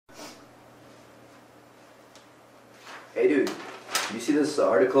Hey dude, you see this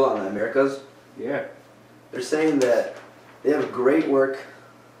article on the Americas? Yeah. They're saying that they have great work,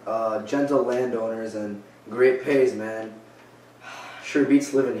 gentle landowners, and great pays, man. Sure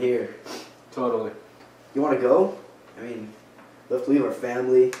beats living here. Totally. You want to go? I mean, we have to leave our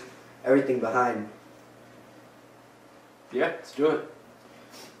family, everything behind. Yeah, let's do it.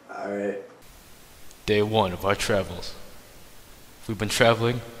 Alright. Day 1 of our travels. We've been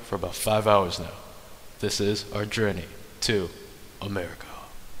traveling for about 5 hours now. This is our journey to America.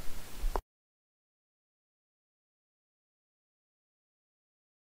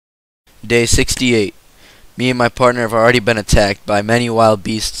 Day 68. Me and my partner have already been attacked by many wild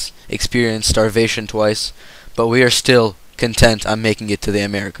beasts, experienced starvation twice, but we are still content on making it to the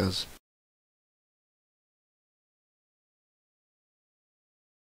Americas.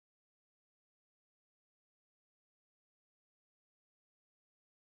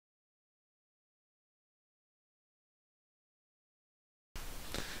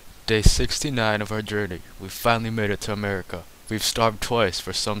 Day 69 of our journey. We finally made it to America. We've starved twice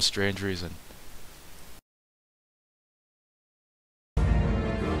for some strange reason.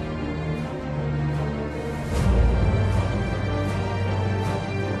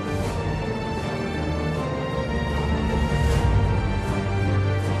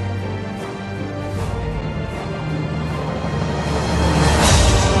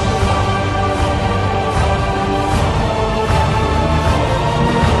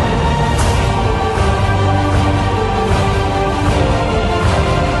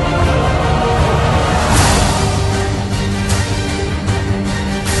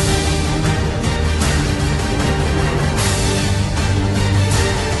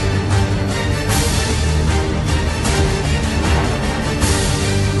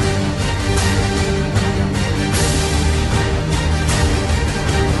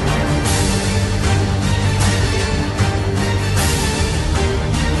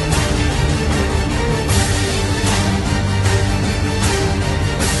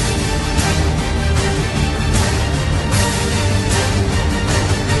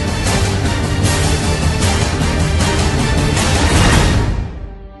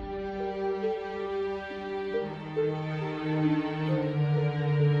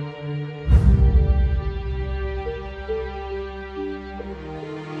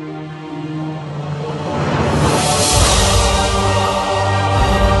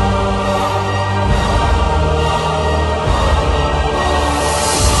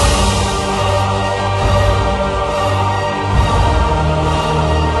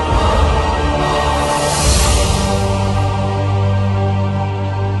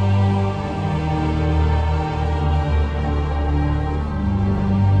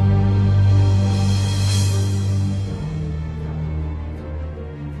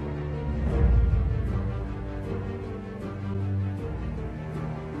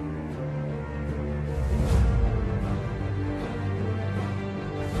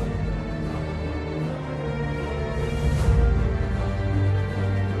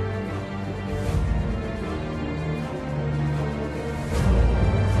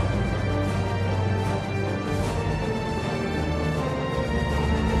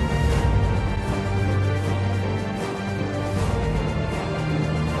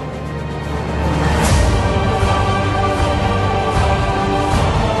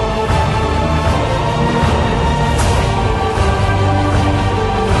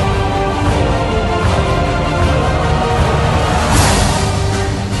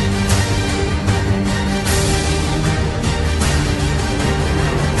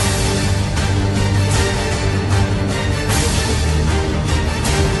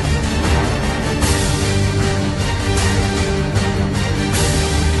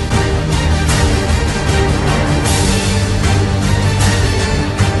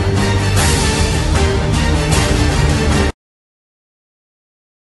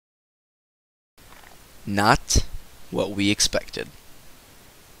 Not what we expected.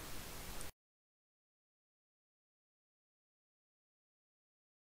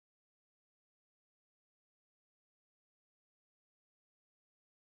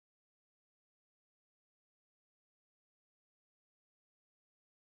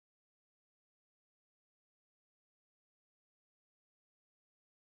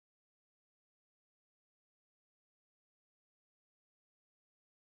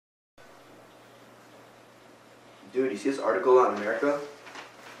 Dude, you see this article on America?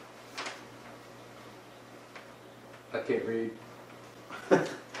 I can't read. Oh,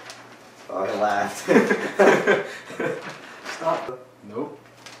 I laughed. Stop. Nope.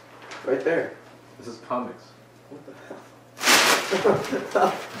 Right there. This is comics. What the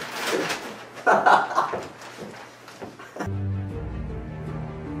hell?